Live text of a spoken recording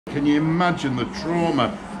Can you imagine the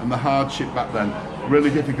trauma and the hardship back then? Really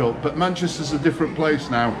difficult. But Manchester's a different place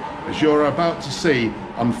now, as you're about to see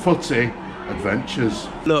on Footy Adventures.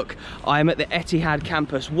 Look, I'm at the Etihad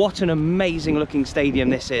campus. What an amazing looking stadium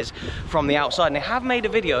this is from the outside. And I have made a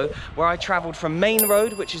video where I travelled from Main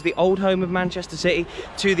Road, which is the old home of Manchester City,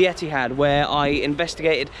 to the Etihad, where I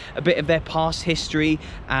investigated a bit of their past history.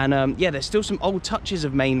 And yeah, there's still some old touches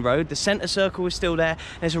of Main Road. The centre circle is still there.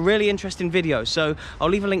 And it's a really interesting video. So I'll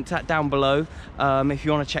leave a link to that down below. If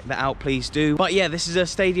you want to check that out, please do. But yeah, this is a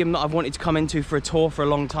stadium that I've wanted to come into for a tour for a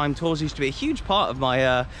long time. Tours used to be a huge part of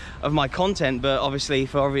my content, but obviously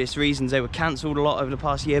for obvious reasons they were cancelled a lot over the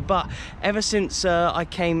past year. But ever since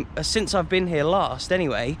since I've been here last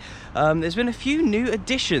anyway, there's been a few new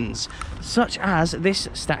additions, such as this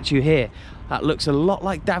statue here. That looks a lot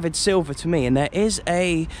like David Silva to me, and there is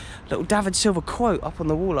a little David Silva quote up on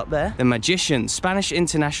the wall up there. The magician, Spanish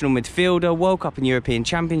international midfielder, World Cup and European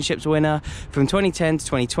Championships winner. From 2010 to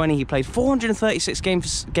 2020, he played 436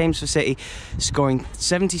 games for City, scoring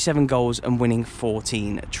 77 goals and winning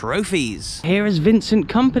 14 trophies. Here is Vincent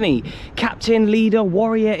Kompany, captain, leader,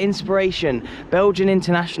 warrior, inspiration, Belgian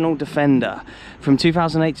international defender. From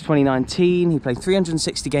 2008 to 2019, he played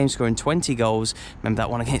 360 games, scoring 20 goals. Remember that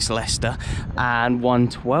one against Leicester, and won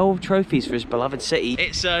 12 trophies for his beloved City.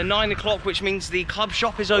 It's 9 o'clock, which means the club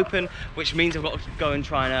shop is open, which means I've got to go and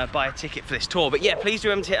try and buy a ticket for this tour. But yeah, please do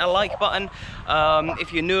remember to hit a like button.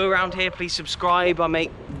 If you're new around here, please subscribe. I make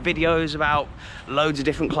videos about loads of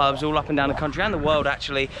different clubs all up and down the country and the world,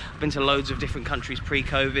 actually. I've been to loads of different countries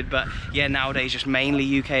pre-COVID, but yeah, nowadays just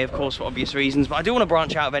mainly UK, of course, for obvious reasons. But I do want to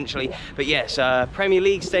branch out eventually. But yes, Premier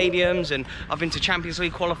League stadiums, and I've been to Champions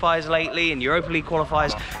League qualifiers lately and Europa League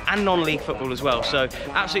qualifiers and non-league football as well. So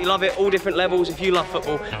absolutely love it, all different levels. If you love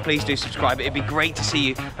football, please do subscribe. It'd be great to see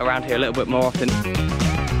you around here a little bit more often.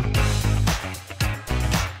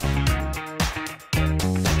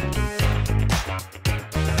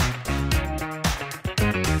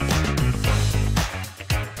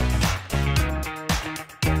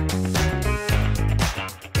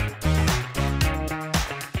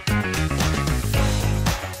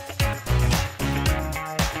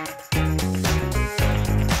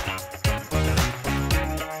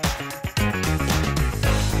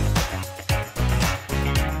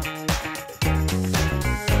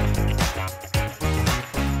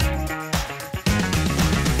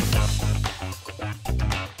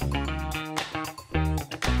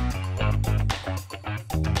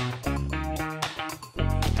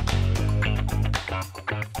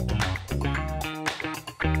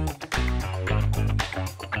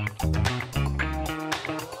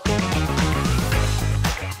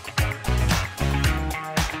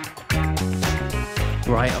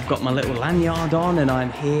 Right, I've got my little lanyard on and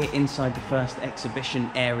I'm here inside the first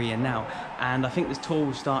exhibition area now. And I think this tour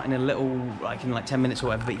will start in a little, like in like 10 minutes or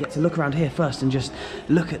whatever, but you get to look around here first and just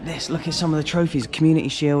look at this. Look at some of the trophies: Community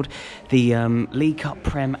Shield, the League Cup,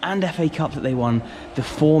 Prem and FA Cup that they won, the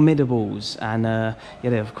Formidables, and yeah,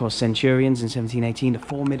 they're of course Centurions in 17-18, the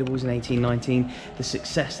Formidables in 18-19. The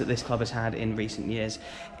success that this club has had in recent years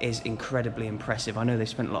is incredibly impressive. I know they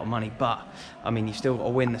spent a lot of money, but I mean, you've still got to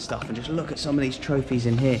win the stuff. And just look at some of these trophies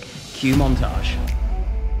in here. Cue montage.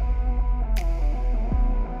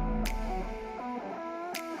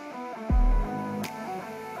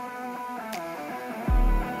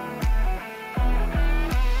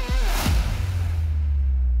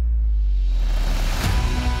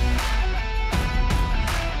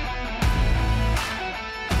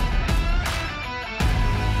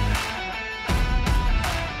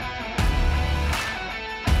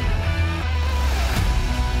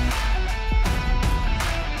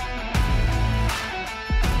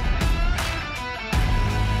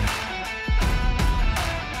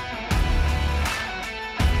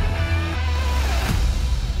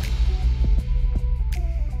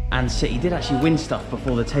 And City did actually win stuff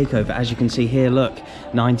before the takeover, as you can see here. Look,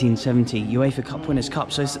 1970 UEFA Cup Winners'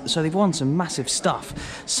 Cup. So they've won some massive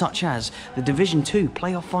stuff, such as the Division 2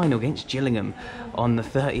 playoff final against Gillingham on the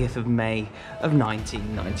 30th of May of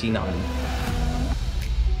 1999.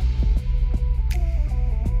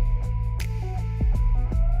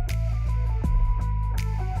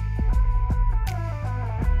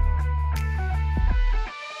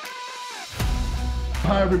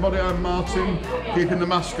 Hi everybody, I'm Martin, keeping the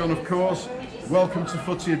mask on of course. Welcome to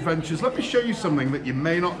Footy Adventures. Let me show you something that you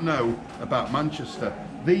may not know about Manchester.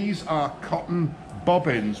 These are cotton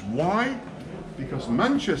bobbins. Why? Because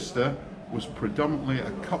Manchester was predominantly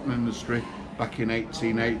a cotton industry back in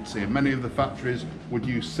 1880, and many of the factories would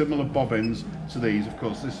use similar bobbins to these. Of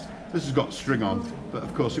course this has got string on, but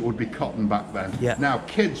of course it would be cotton back then. Yeah. Now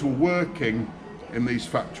kids were working in these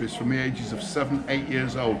factories from the ages of 7, 8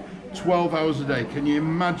 years old. 12 hours a day. Can you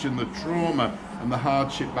imagine the trauma and the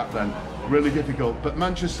hardship back then? Really difficult. But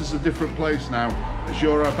Manchester's a different place now, as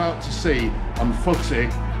you're about to see on Footy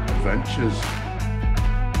Adventures.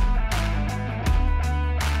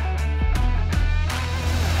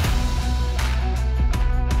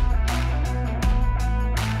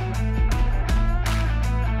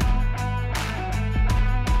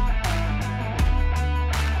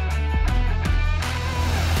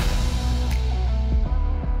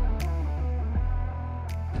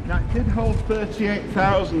 Now, it did hold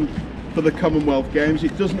 38,000 for the Commonwealth Games.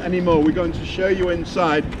 It doesn't anymore. We're going to show you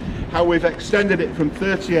inside how we've extended it from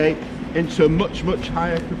 38 into a much, much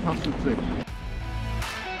higher capacity.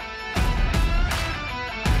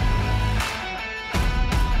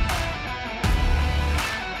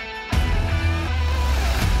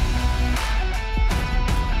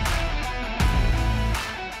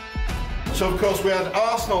 So of course we had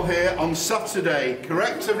Arsenal here on Saturday,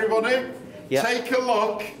 correct everybody? Yep. Take a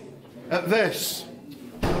look at this.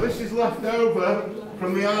 So this is left over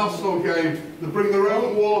from the Arsenal game. They bring their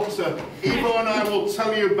own water. Ivo and I will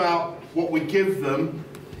tell you about what we give them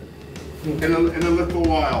in a little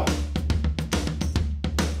while.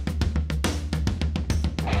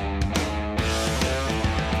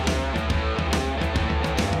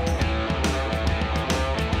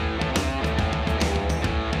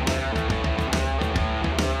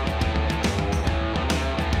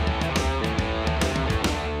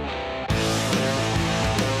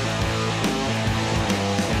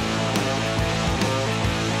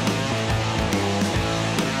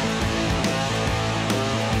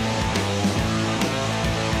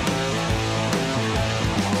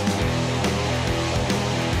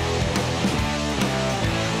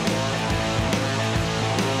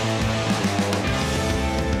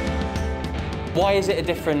 Why is it a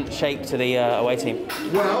different shape to the away team?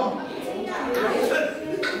 Well,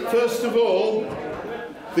 first of all,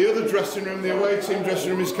 the other dressing room, the away team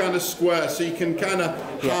dressing room, is kind of square, so you can kind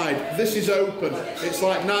of hide. This is open. It's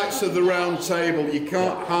like Knights of the Round Table. You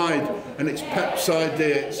can't hide, and it's Pep's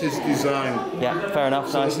idea. It's his design. Yeah, fair enough.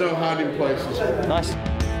 So nice. There's no hiding places. Nice.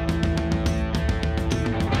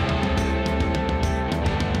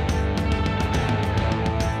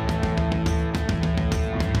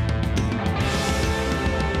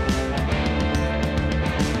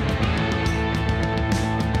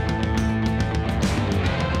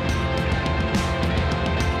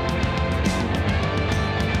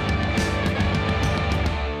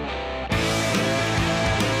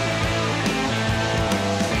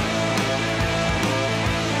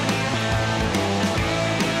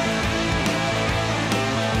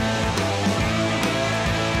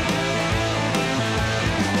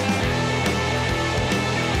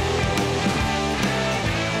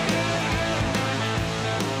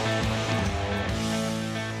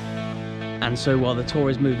 And so while the tour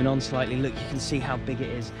is moving on slightly, look, you can see how big it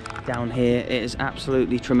is down here. It is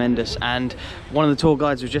absolutely tremendous. And one of the tour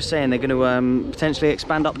guides was just saying they're going to potentially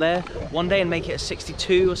expand up there one day and make it a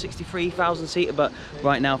 62 or 63,000 seater, but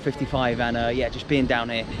right now 55. And yeah, just being down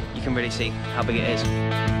here, you can really see how big it is.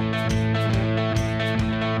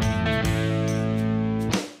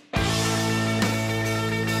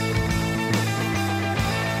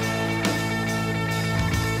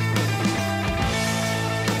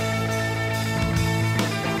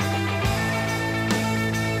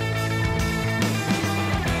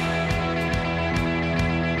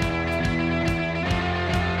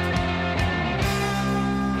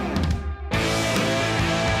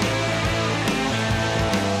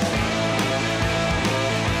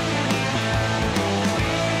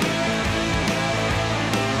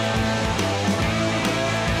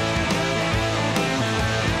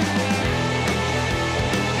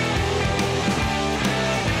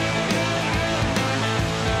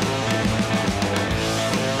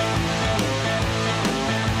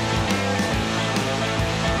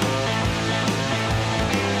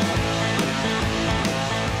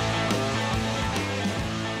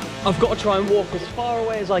 I've got to try and walk as far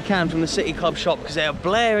away as I can from the City Club shop because they are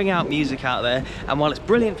blaring out music out there, and while it's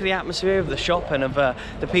brilliant for the atmosphere of the shop and of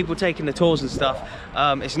the people taking the tours and stuff,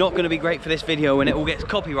 it's not going to be great for this video when it all gets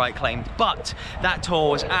copyright claimed. But that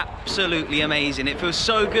tour was absolutely amazing. It feels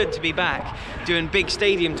so good to be back doing big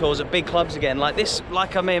stadium tours at big clubs again. Like this,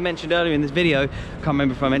 like I may have mentioned earlier in this video, I can't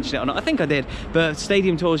remember if I mentioned it or not, I think I did, but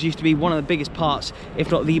stadium tours used to be one of the biggest parts,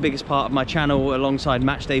 if not the biggest part of my channel, alongside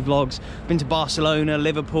matchday vlogs. Been to Barcelona,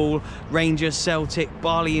 Liverpool, Rangers, Celtic,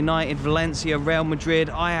 Bali United, Valencia, Real Madrid,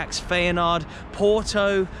 Ajax, Feyenoord,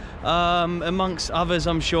 Porto, amongst others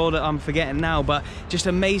I'm sure that I'm forgetting now, but just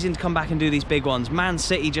amazing to come back and do these big ones. Man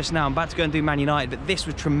City just now, I'm about to go and do Man United, but this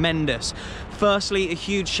was tremendous. Firstly, a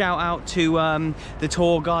huge shout out to the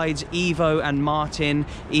tour guides Ivo and Martin.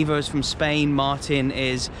 Ivo is from Spain, Martin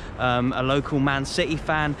is a local Man City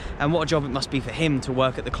fan, and what a job it must be for him to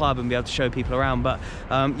work at the club and be able to show people around. But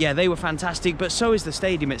yeah, they were fantastic, but so is the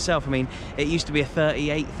stadium itself. I mean, it used to be a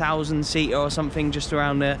 38,000 seater or something just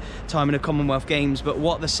around the time of the Commonwealth Games, but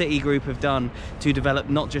what the City group have done to develop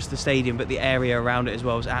not just the stadium but the area around it as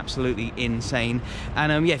well is absolutely insane.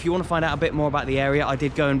 And yeah, if you want to find out a bit more about the area, I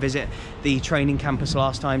did go and visit the training campus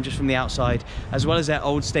last time just from the outside, as well as their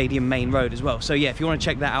old stadium main road as well. So yeah, if you want to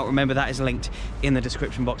check that out, remember that is linked in the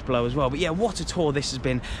description box below as well. But yeah, what a tour this has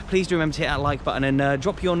been. Please do remember to hit that like button and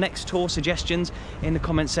drop your next tour suggestions in the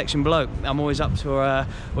comments section below. I'm always up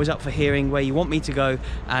for hearing where you want me to go,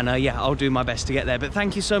 and yeah, I'll do my best to get there. But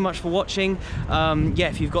thank you so much for watching. Yeah,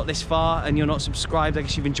 if you've got this far and you're not subscribed, I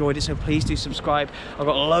guess you've enjoyed it, so please do subscribe. I've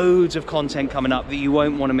got loads of content coming up that you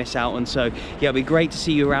won't want to miss out on, so yeah, it'll be great to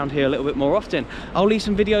see you around here a little bit more often. I'll leave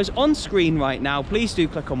some videos on screen right now. Please do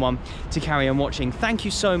click on one to carry on watching. Thank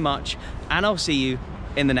you so much, and I'll see you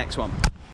in the next one.